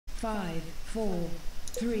5, 4,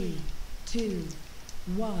 3, 2,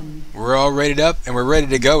 1. We're all rated up and we're ready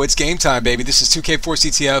to go. It's game time, baby. This is 2K4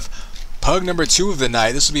 CTF PUG number 2 of the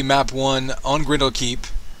night. This will be map 1 on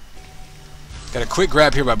Grendelkeep. Got a quick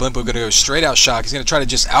grab here by Blimpo. Going to go straight out shock. He's going to try to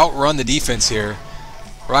just outrun the defense here.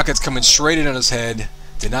 Rocket's coming straight in on his head.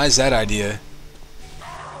 Denies that idea.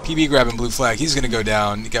 PB grabbing blue flag. He's going to go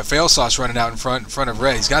down. You got Failsauce running out in front of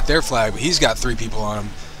red. He's got their flag, but he's got 3 people on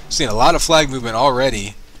him. Seeing a lot of flag movement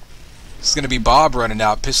already. It's going to be Bob running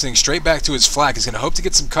out, pistoling straight back to his flag. He's going to hope to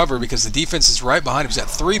get some cover because the defense is right behind him. He's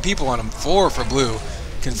got 3 people on him, 4 for blue,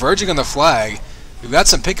 converging on the flag. We've got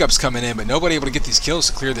some pickups coming in, but nobody able to get these kills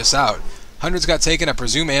to clear this out. Hundreds got taken. I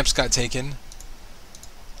presume amps got taken.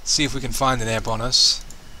 Let's see if we can find an amp on us.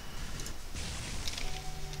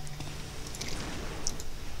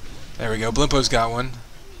 There we go. Blimpo's got one.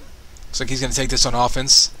 Looks like he's going to take this on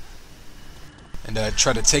offense and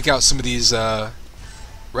try to take out some of these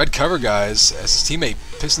red cover guys as his teammate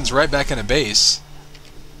pistons right back into base.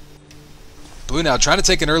 Blue now trying to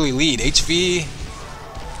take an early lead. HV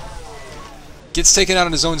gets taken out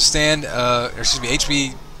on his own stand.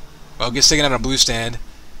 HV gets taken out on blue stand.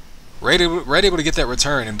 Red able to get that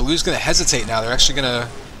return, and blue's going to hesitate now. They're actually going to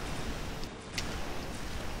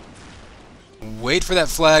wait for that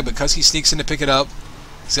flag, but Cuzkey sneaks in to pick it up.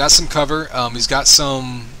 He's got some cover. He's got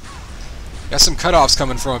some cutoffs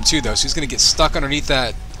coming from him too, though, so he's going to get stuck underneath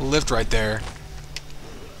that lift right there.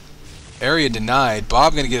 Area denied.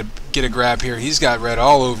 Bob going to get a grab here. He's got red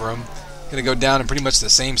all over him. Going to go down in pretty much the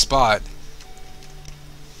same spot.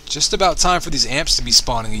 Just about time for these amps to be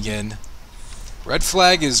spawning again. Red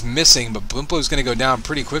flag is missing, but Blimpo's going to go down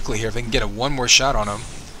pretty quickly here if they can get one more shot on him.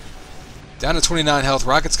 Down to 29 health.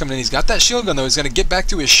 Rocket's coming in. He's got that shield gun, though. He's going to get back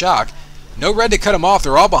to his shock. No red to cut him off.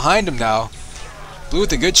 They're all behind him now. Blue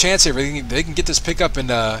with a good chance here. They can get this pickup and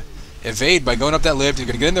evade by going up that lift. You're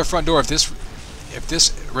going to get in their front door. If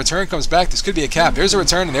this return comes back, this could be a cap. There's a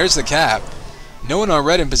return, and there's the cap. No one on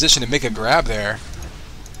red in position to make a grab there.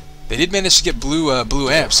 They did manage to get blue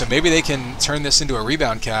amp, so maybe they can turn this into a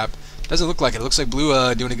rebound cap. Doesn't look like it. It looks like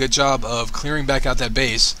blue doing a good job of clearing back out that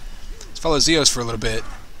base. Let's follow Xios for a little bit.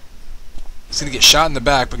 He's going to get shot in the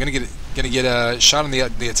back, but going to get a shot on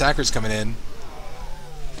the attackers coming in.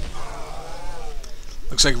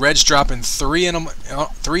 Looks like Red's dropping 3 in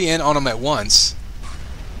on them at once.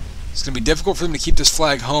 It's going to be difficult for them to keep this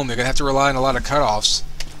flag home. They're going to have to rely on a lot of cutoffs.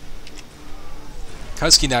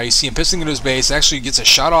 Cuzkey now, you see him pissing into his base. Actually gets a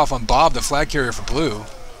shot off on Bob, the flag carrier for blue.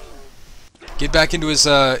 Get back into his,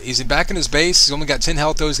 he's back in his base. He's only got 10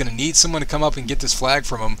 health though. He's going to need someone to come up and get this flag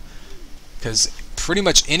from him. Because pretty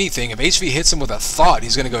much anything, if HV hits him with a thought,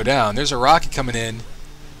 he's going to go down. There's a rocket coming in.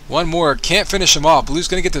 One more, can't finish him off. Blue's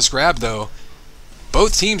going to get this grab though.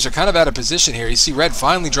 Both teams are kind of out of position here. You see Red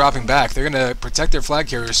finally dropping back. They're going to protect their flag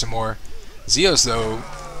carrier some more. Xios, though,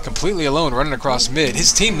 completely alone running across mid.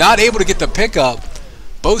 His team not able to get the pickup.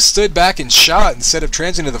 Both stood back and shot instead of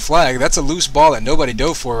transiting to the flag. That's a loose ball that nobody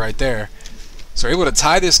dove for right there. So they're able to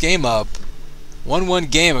tie this game up. 1-1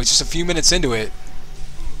 game. It was just a few minutes into it.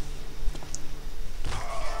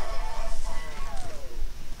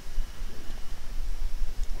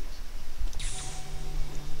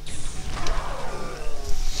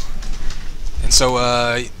 So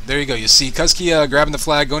there you go. You see Cuzkey grabbing the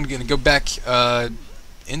flag, going to go back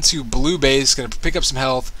into blue base, going to pick up some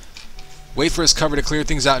health, wait for his cover to clear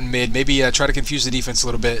things out in mid, maybe try to confuse the defense a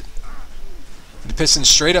little bit. The Pistons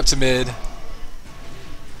straight up to mid.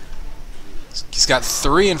 He's got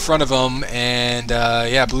 3 in front of him, and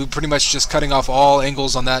yeah, blue pretty much just cutting off all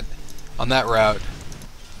angles on that route.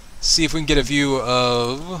 See if we can get a view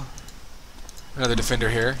of another defender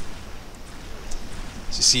here.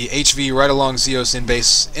 So you see HV right along Xios in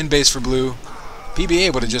base for blue. PB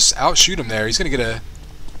able to just outshoot him there. He's going to get a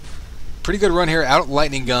pretty good run here. Out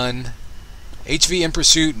lightning gun. HV in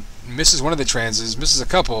pursuit. Misses one of the transes. Misses a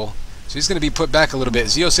couple. So he's going to be put back a little bit.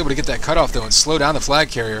 Xios able to get that cutoff though and slow down the flag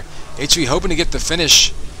carrier. HV hoping to get the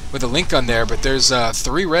finish with a link gun there, but there's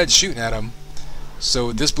 3 reds shooting at him.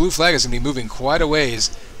 So this blue flag is going to be moving quite a ways.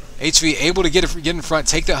 HV able to get in front,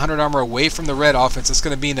 take that 100 armor away from the red offense. That's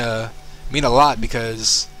going to mean a lot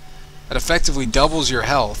because that effectively doubles your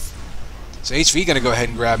health. So HV going to go ahead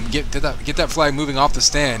and grab him, get that flag moving off the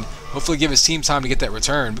stand. Hopefully give his team time to get that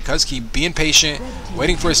return. Because being patient,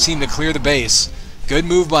 waiting for his team to clear the base. Good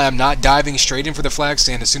move by him not diving straight in for the flag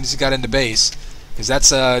stand as soon as he got into base. Because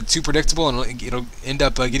that's too predictable and it'll end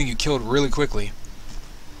up getting you killed really quickly.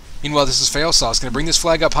 Meanwhile, this is Failsauce going to bring this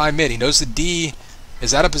flag up high mid. He knows the D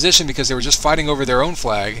is out of position because they were just fighting over their own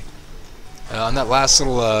flag on that last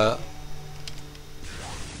little...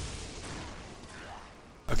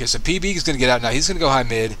 Okay, so PB is going to get out now. He's going to go high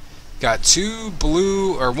mid. Got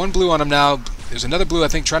one blue on him now. There's another blue, I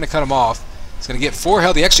think, trying to cut him off. He's going to get 4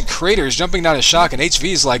 health. He actually craters, jumping down a shock, and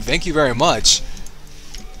HV is like, thank you very much.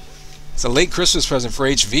 It's a late Christmas present for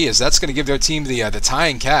HV, as that's going to give their team the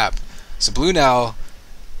tying cap. So blue now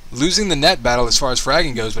losing the net battle as far as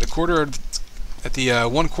fragging goes, but at the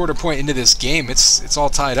 1/4 point into this game, it's all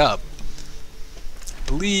tied up. I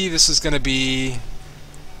believe this is going to be...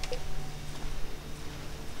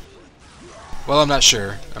 Well, I'm not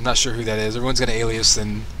sure. I'm not sure who that is. Everyone's got an alias,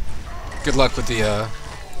 then good luck with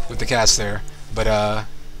the cast there. But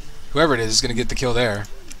whoever it is going to get the kill there.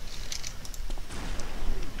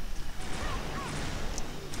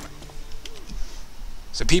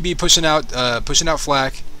 So PB pushing out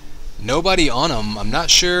Flak. Nobody on him. I'm not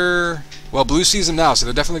sure. Well, blue sees him now, so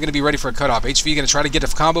they're definitely going to be ready for a cutoff. HV going to try to get a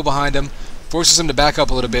combo behind him, forces him to back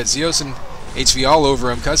up a little bit. Xios and HV all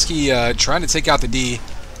over him. Cuzkey trying to take out the D.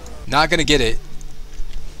 Not going to get it.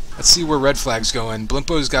 Let's see where red flag's going.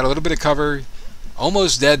 Blimpo's got a little bit of cover.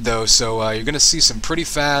 Almost dead, though, so you're going to see some pretty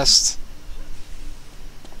fast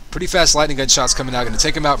lightning gun shots coming out. Going to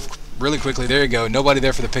take him out really quickly. There you go. Nobody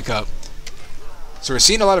there for the pickup. So we're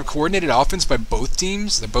seeing a lot of coordinated offense by both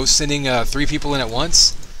teams. They're both sending 3 people in at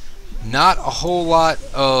once. Not a whole lot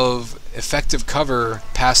of effective cover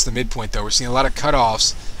past the midpoint, though. We're seeing a lot of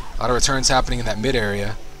cutoffs, a lot of returns happening in that mid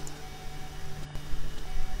area.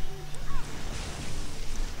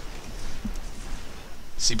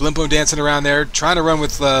 See Blimpo dancing around there, trying to run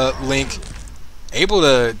with Link, able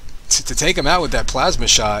to take him out with that plasma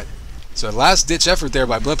shot. So a last-ditch effort there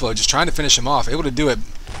by Blimpo, just trying to finish him off, able to do it.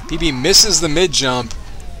 PB misses the mid-jump,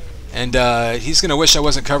 and he's going to wish I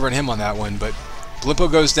wasn't covering him on that one, but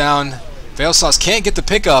Blimpo goes down. Failsauce can't get the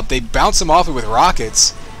pickup. They bounce him off it with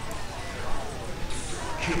rockets.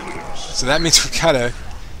 So that means we've got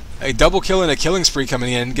a double kill and a killing spree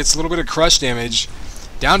coming in. Gets a little bit of crush damage.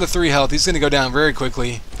 Down to 3 health. He's going to go down very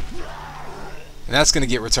quickly. And that's going to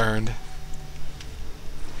get returned.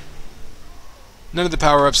 None of the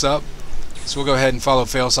power-ups up. So we'll go ahead and follow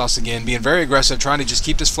Failsauce again. Being very aggressive, trying to just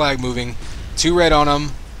keep this flag moving. 2 red on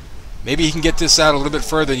him. Maybe he can get this out a little bit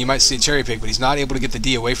further and you might see a cherry pick, but he's not able to get the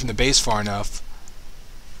D away from the base far enough.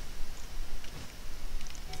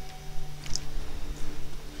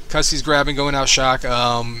 Cuzkey's grabbing, going out shock.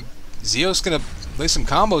 Xios going to lay some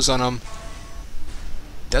combos on him.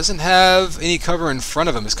 Doesn't have any cover in front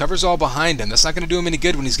of him. His cover's all behind him. That's not going to do him any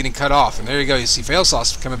good when he's getting cut off. And there you go. You see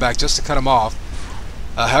Failsauce coming back just to cut him off.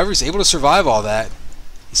 However, he's able to survive all that.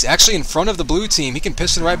 He's actually in front of the blue team. He can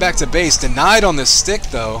piston right back to base. Denied on this stick,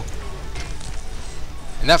 though.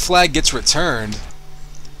 And that flag gets returned.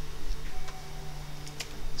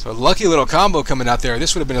 So a lucky little combo coming out there.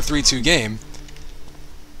 This would have been a 3-2 game.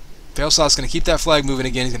 Failsauce going to keep that flag moving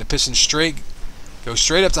again. He's going to piston straight. Go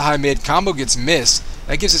straight up to high mid. Combo gets missed.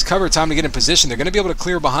 That gives his cover time to get in position. They're going to be able to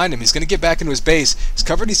clear behind him. He's going to get back into his base. His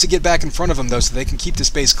cover needs to get back in front of him, though, so they can keep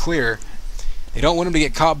this base clear. They don't want him to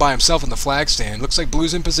get caught by himself on the flag stand. Looks like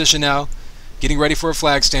blue's in position now. Getting ready for a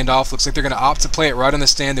flag standoff. Looks like they're going to opt to play it right on the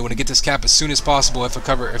stand. They want to get this cap as soon as possible if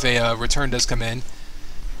a return does come in.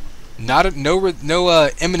 No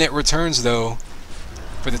imminent returns, though,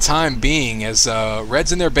 for the time being, as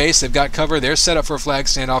red's in their base. They've got cover. They're set up for a flag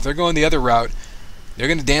standoff. They're going the other route. They're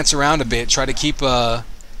going to dance around a bit, try to keep the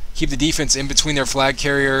defense in between their flag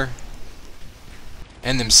carrier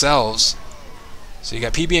and themselves. So you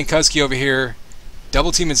got PB and Cuzkey over here.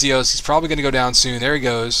 Double team and Xios. He's probably going to go down soon. There he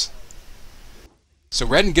goes. So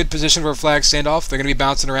red in good position for a flag standoff. They're going to be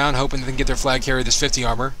bouncing around, hoping they can get their flag carrier this 50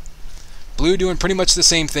 armor. Blue doing pretty much the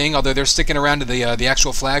same thing, although they're sticking around to the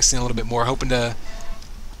actual flag stand a little bit more, hoping to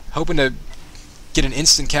get an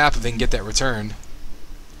instant cap if they can get that returned.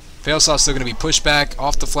 Failsauce still going to be pushed back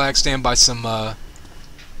off the flag stand by some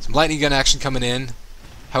lightning gun action coming in.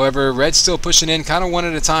 However, red's still pushing in kind of one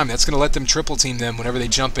at a time. That's going to let them triple team them whenever they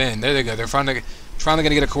jump in. There they go. They're finally going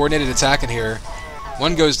to get a coordinated attack in here.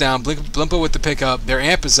 One goes down. Blimpo with the pickup. Their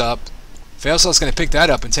amp is up. Failsauce is going to pick that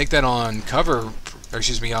up and take that on cover. Or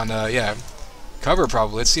excuse me, on cover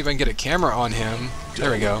probably. Let's see if I can get a camera on him.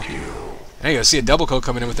 There we go. There you go. See a double kill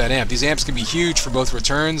coming in with that amp. These amps can be huge for both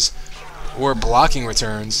returns or blocking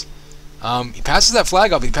returns. He passes that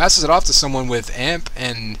flag off. He passes it off to someone with amp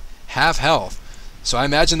and half health. So I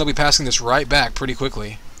imagine they'll be passing this right back pretty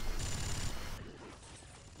quickly.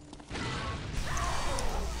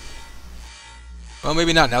 Well,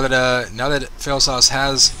 maybe not. Now that Failsauce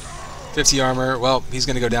has 50 armor, well, he's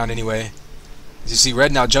going to go down anyway. As you see,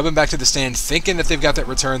 red now jumping back to the stand, thinking that they've got that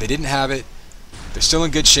return. They didn't have it. They're still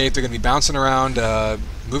in good shape. They're going to be bouncing around,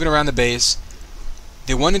 moving around the base.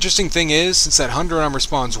 The one interesting thing is, since that 100 armor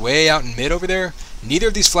spawns way out in mid over there, neither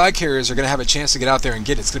of these flag carriers are going to have a chance to get out there and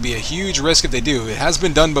get it. It's going to be a huge risk if they do. It has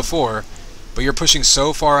been done before, but you're pushing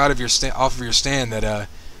so far out of your off of your stand that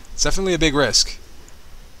it's definitely a big risk.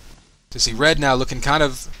 To see red now looking kind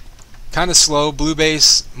of slow. Blue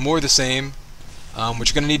base more the same. What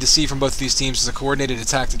you're going to need to see from both of these teams is a coordinated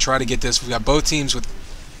attack to try to get this. We've got both teams with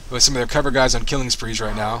some of their cover guys on killing sprees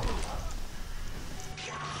right now.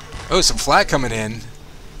 Oh, some flag coming in.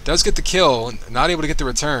 Does get the kill, not able to get the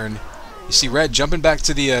return. You see red jumping back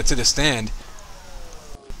to the stand.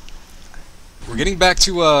 We're getting back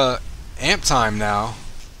to amp time now.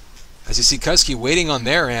 As you see Cuzkey waiting on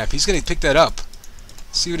their amp. He's going to pick that up.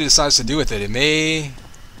 See what he decides to do with it. It may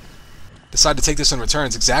decide to take this on return.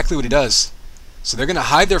 It's exactly what he does. So they're going to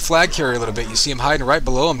hide their flag carrier a little bit. You see him hiding right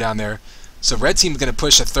below him down there. So red team's going to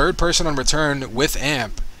push a third person on return with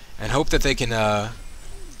amp and hope that they can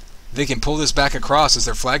pull this back across as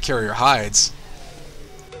their flag carrier hides.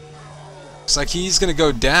 Looks like he's going to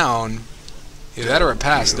go down. Either that or a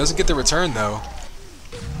pass. It doesn't get the return though.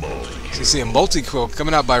 So you see a multi-kill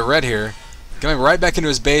coming out by red here. Coming right back into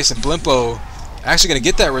his base, and Blimpo actually going to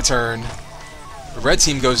get that return. The red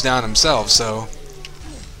team goes down himself, so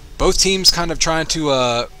both teams kind of trying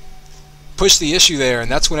to push the issue there,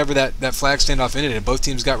 and that's whenever that flag standoff ended, and both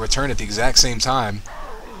teams got returned at the exact same time.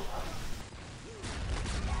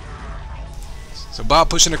 So Bob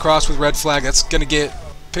pushing across with red flag. That's going to get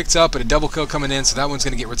picked up, and a double kill coming in, so that one's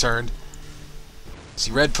going to get returned.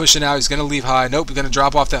 See red pushing out. He's going to leave high. Nope, he's going to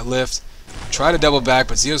drop off that lift. Try to double back,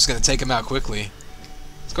 but Xios is going to take him out quickly.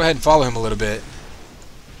 Let's go ahead and follow him a little bit.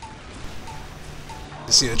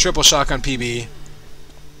 You see the triple shotgun PB.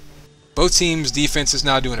 Both teams' defense is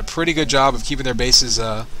now doing a pretty good job of keeping their bases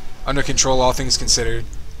under control, all things considered.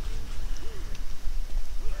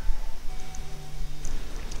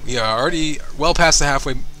 We are already well past the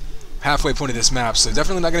halfway point of this map, so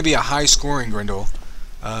definitely not going to be a high-scoring Grendel.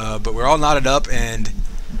 But we're all knotted up, and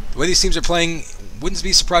the way these teams are playing, wouldn't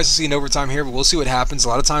be surprised to see an overtime here, but we'll see what happens. A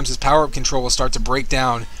lot of times this power-up control will start to break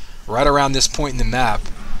down right around this point in the map.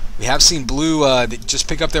 We have seen blue that just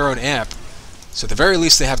pick up their own amp. So at the very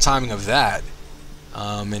least, they have timing of that.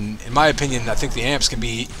 And in my opinion, I think the amps can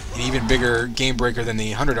be an even bigger game breaker than the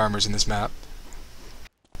 100 armors in this map.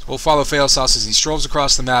 So we'll follow Failsauce as he strolls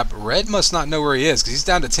across the map. Red must not know where he is because he's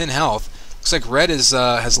down to 10 health. Looks like red has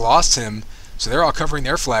lost him, so they're all covering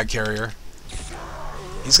their flag carrier.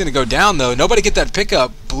 He's going to go down though. Nobody get that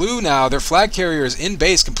pickup. Blue now, their flag carrier is in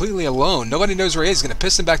base completely alone. Nobody knows where he is. He's going to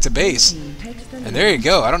piss him back to base. And there you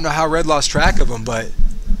go. I don't know how red lost track of him, but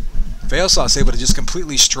Failsauce able to just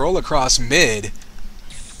completely stroll across mid.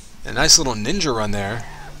 A nice little ninja run there.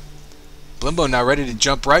 Blimpo now ready to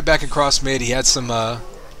jump right back across mid. He had some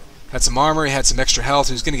armor, he had some extra health.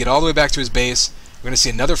 He was going to get all the way back to his base. We're going to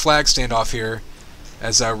see another flag standoff here,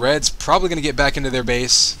 as red's probably going to get back into their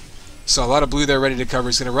base. So a lot of blue there ready to cover.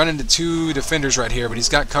 He's going to run into two defenders right here, but he's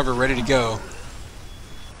got cover ready to go.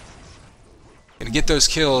 Going to get those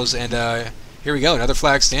kills, and here we go, another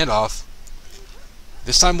flag standoff.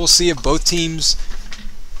 This time we'll see if both teams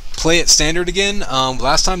play it standard again.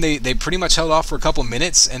 Last time they pretty much held off for a couple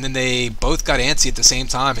minutes, and then they both got antsy at the same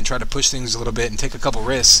time and tried to push things a little bit and take a couple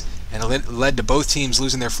risks, and it led to both teams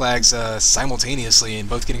losing their flags simultaneously and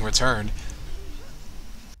both getting returned.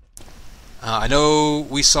 I know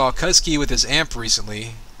we saw Cuzkey with his amp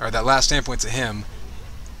recently, or that last amp went to him.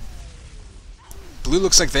 Blue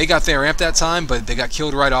looks like they got their amp that time, but they got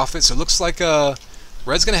killed right off it, so it looks like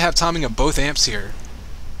red's going to have timing of both amps here.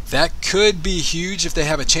 That could be huge if they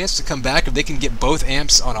have a chance to come back, if they can get both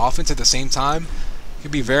amps on offense at the same time. It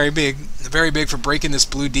could be very big for breaking this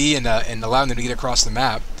blue D and allowing them to get across the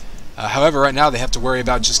map. However, right now they have to worry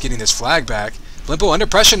about just getting this flag back. Blimpo under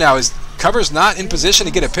pressure now. His cover's not in position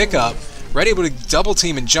to get a pickup. Red able to double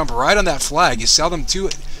team and jump right on that flag. You saw them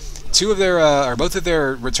both of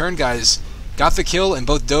their return guys got the kill and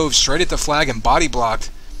both dove straight at the flag and body blocked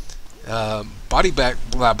body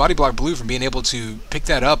block blue from being able to pick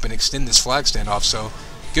that up and extend this flag standoff. So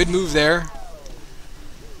good move there.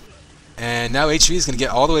 And now HV is going to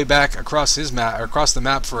get all the way back across his map, or across the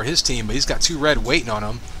map for his team, but he's got two red waiting on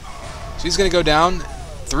him. So he's going to go down.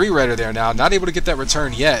 Three red are there now. Not able to get that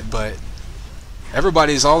return yet, but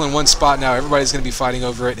everybody's all in one spot now. Everybody's going to be fighting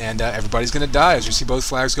over it, and everybody's going to die as we see both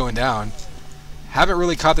flags going down. Haven't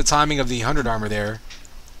really caught the timing of the 100 armor there.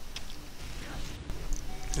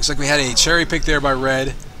 Looks like we had a cherry pick there by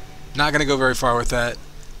red. Not going to go very far with that.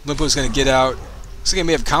 Blimpo's going to get out. Looks like he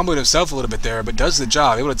may have comboed himself a little bit there, but does the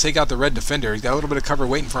job. Able to take out the red defender. He's got a little bit of cover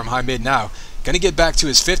waiting for him high mid now. Going to get back to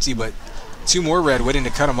his 50, but two more red waiting to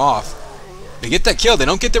cut him off. They get that kill. They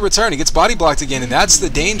don't get the return. He gets body blocked again, and that's the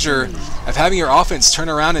danger of having your offense turn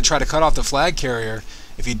around and try to cut off the flag carrier.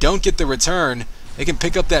 If you don't get the return, they can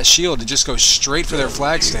pick up that shield and just go straight for their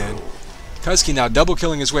flag stand. Cuzkey now double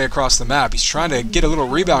killing his way across the map. He's trying to get a little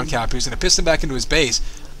rebound cap. He's going to piston back into his base.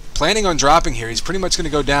 Planning on dropping here. He's pretty much going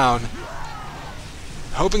to go down.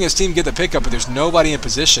 Hoping his team get the pickup, but there's nobody in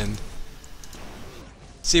position.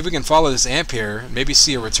 See if we can follow this amp here. Maybe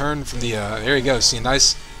see a return from the... there you go. See a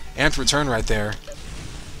nice amped return right there.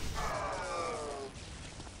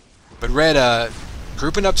 But Red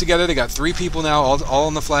grouping up together. They got 3 people now, all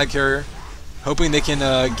on the flag carrier. Hoping they can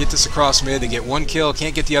get this across mid. They get 1 kill.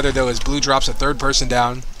 Can't get the other, though, as Blue drops a 3rd person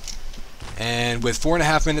down. And with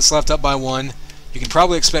 4.5 minutes left, up by 1, you can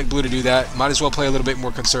probably expect Blue to do that. Might as well play a little bit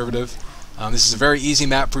more conservative. This is a very easy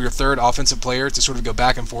map for your 3rd offensive player to sort of go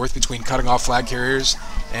back and forth between cutting off flag carriers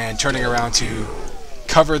and turning around to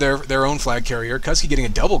cover their own flag carrier. Cuzkey getting a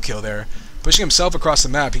double kill there. Pushing himself across the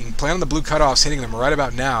map. He can plan on the Blue cutoffs, hitting them right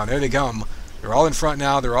about now. And there they come. They're all in front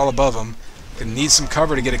now. They're all above him. Gonna need some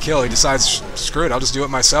cover to get a kill. He decides, screw it, I'll just do it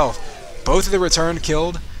myself. Both of the return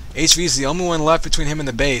killed. HV is the only one left between him and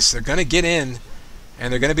the base. They're gonna get in,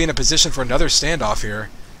 and they're gonna be in a position for another standoff here.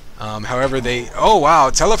 However, oh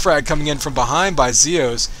wow, telefrag coming in from behind by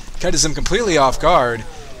Xios catches him completely off guard.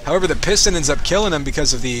 However, the piston ends up killing him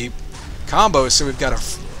because of the combo. So we've got a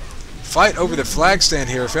fight over the flag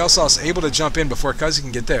stand here. Failsauce able to jump in before Cuzkey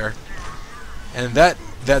can get there, and that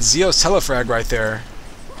Xios telefrag right there,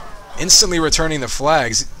 instantly returning the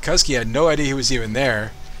flags. Cuzkey had no idea he was even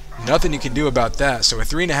there. Nothing you can do about that. So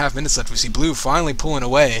with 3.5 minutes left, we see Blue finally pulling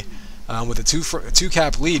away with a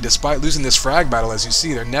 2-cap lead, despite losing this frag battle. As you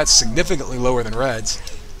see, their net's significantly lower than Red's.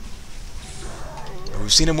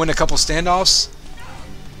 We've seen him win a couple standoffs.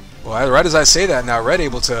 Well, right as I say that now, Red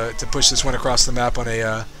able to push this one across the map on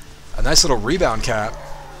a nice little rebound cap.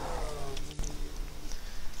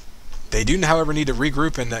 They do, however, need to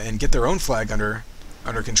regroup and get their own flag under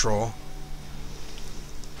control.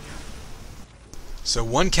 So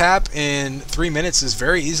 1 cap in 3 minutes is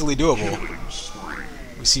very easily doable.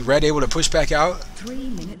 We see Red able to push back out. 3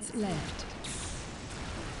 minutes left.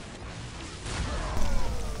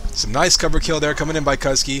 Some nice cover kill there coming in by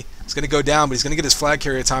Cuzkey. He's going to go down, but he's going to get his flag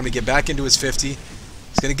carrier time to get back into his 50.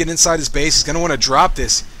 He's going to get inside his base. He's going to want to drop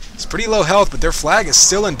this. He's pretty low health, but their flag is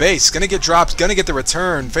still in base. He's going to get dropped. He's going to get the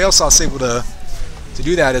return. Failsauce able to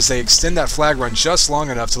do that as they extend that flag run just long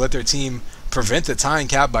enough to let their team prevent the tying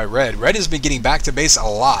cap by Red. Red has been getting back to base a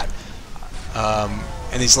lot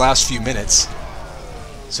in these last few minutes.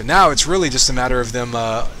 So now it's really just a matter of them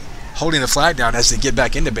holding the flag down as they get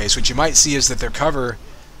back into base. What you might see is that their cover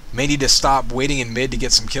may need to stop waiting in mid to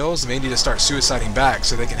get some kills. They may need to start suiciding back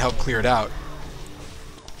so they can help clear it out.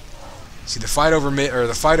 See the fight over mid, or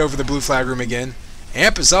the fight over the blue flag room again.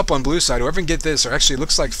 Amp is up on blue side. Whoever can get this, or actually it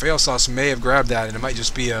looks like Failsauce may have grabbed that, and it might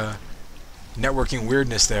just be a networking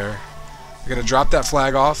weirdness there. They're going to drop that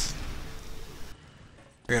flag off.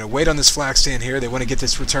 They're going to wait on this flag stand here. They want to get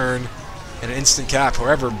this return and an instant cap.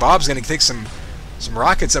 However, Bob's going to take some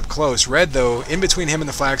rockets up close. Red, though, in between him and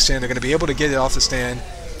the flag stand, they're going to be able to get it off the stand.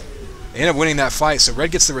 They end up winning that fight, so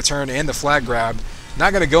Red gets the return and the flag grab.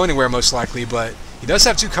 Not going to go anywhere most likely, but he does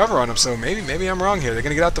have 2 cover on him, so maybe I'm wrong here. They're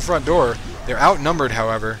going to get out the front door. They're outnumbered,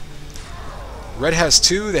 however. Red has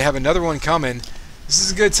 2. They have another one coming. This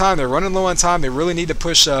is a good time. They're running low on time. They really need to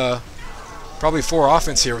push probably 4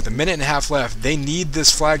 offense here with 1.5 minutes left. They need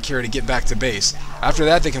this flag carrier to get back to base. After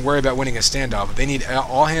that, they can worry about winning a standoff. But they need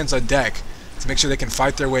all hands on deck to make sure they can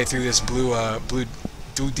fight their way through this blue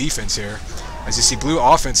defense here. As you see, blue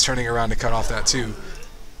offense turning around to cut off that too.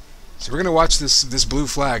 So we're going to watch this blue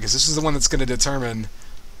flag, because this is the one that's going to determine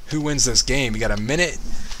who wins this game. You got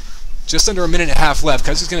just under 1.5 minutes left.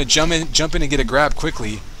 Cuz is going to jump in and get a grab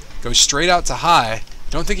quickly. Goes straight out to high.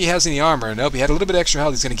 Don't think he has any armor. Nope, he had a little bit extra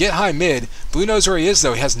health. He's going to get high mid. Blue knows where he is,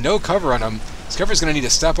 though. He has no cover on him. His cover is going to need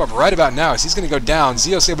to step up right about now, as he's going to go down.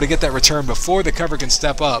 Xios able to get that return before the cover can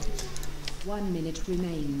step up. 1 minute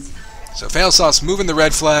remains. So Failsauce moving the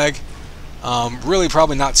red flag. Really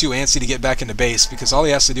probably not too antsy to get back into base, because all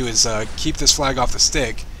he has to do is keep this flag off the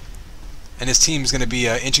stick, and his team's going to be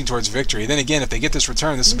inching towards victory. Then again, if they get this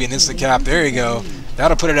return, this will be an instant cap. There you go.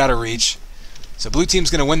 That'll put it out of reach. So blue team's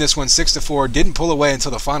going to win this one 6-4. Didn't pull away until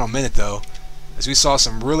the final minute, though, as we saw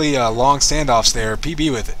some really long standoffs there.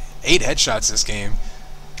 PB with 8 headshots this game.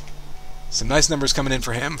 Some nice numbers coming in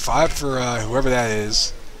for him. 5 for whoever that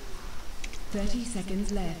is. 30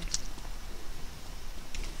 seconds left.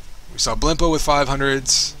 We saw Blimpo with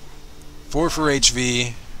 500s. 4 for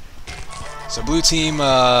HV. So blue team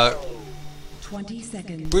 20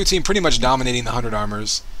 seconds. Blue team pretty much dominating the 100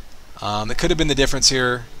 armors. That could have been the difference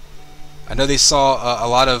here. I know they saw a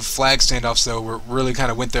lot of flag standoffs though were really kind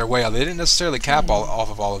of went their way. They didn't necessarily cap off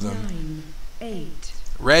of all of them. 9, 8,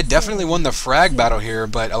 Red definitely won the frag battle here,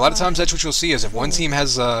 but a lot of times that's what you'll see is if one team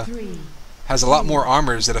has a lot more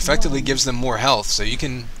armors, it effectively gives them more health. So you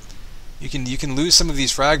can lose some of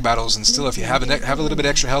these frag battles, and still if you have a little bit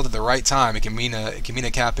extra health at the right time, it can mean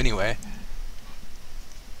a cap anyway.